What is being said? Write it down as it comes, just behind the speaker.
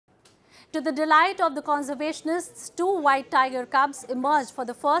To the delight of the conservationists, 2 white tiger cubs emerged for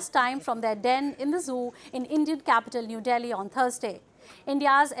the first time from their den in the zoo in Indian capital New Delhi on Thursday.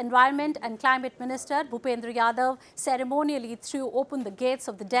 India's Environment and Climate Minister Bhupender Yadav ceremonially threw open the gates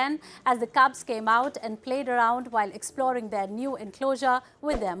of the den as the cubs came out and played around while exploring their new enclosure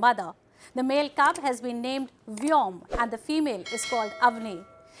with their mother. The male cub has been named Vyom and the female is called Avni.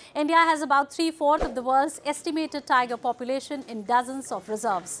 India has about 3/4 of the world's estimated tiger population in dozens of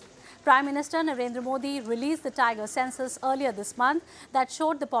reserves. Prime Minister Narendra Modi released the tiger census earlier this month that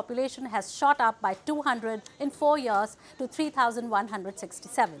showed the population has shot up by 200 in 4 years to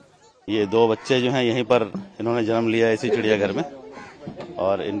 3,167. ये 2 बच्चे जो हैं यहीं पर इन्होंने जन्म लिया है इसी चिड़ियाघर में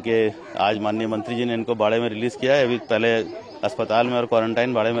और इनके आज माननीय मंत्री जी ने इनको बाड़े में रिलीज किया है। अभी पहले अस्पताल में और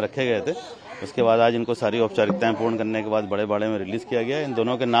क्वारंटाइन बाड़े में रखे गए थे, उसके बाद आज इनको सारी औपचारिकताएं पूर्ण करने के बाद बड़े बाड़े में रिलीज किया गया है। इन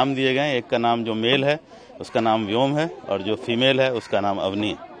दोनों के नाम दिए गए हैं, एक का नाम जो मेल है उसका नाम व्योम है और जो फीमेल है उसका नाम अवनी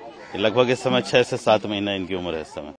है। लगभग इस समय 6 से 7 महीना इनकी उम्र है इस समय।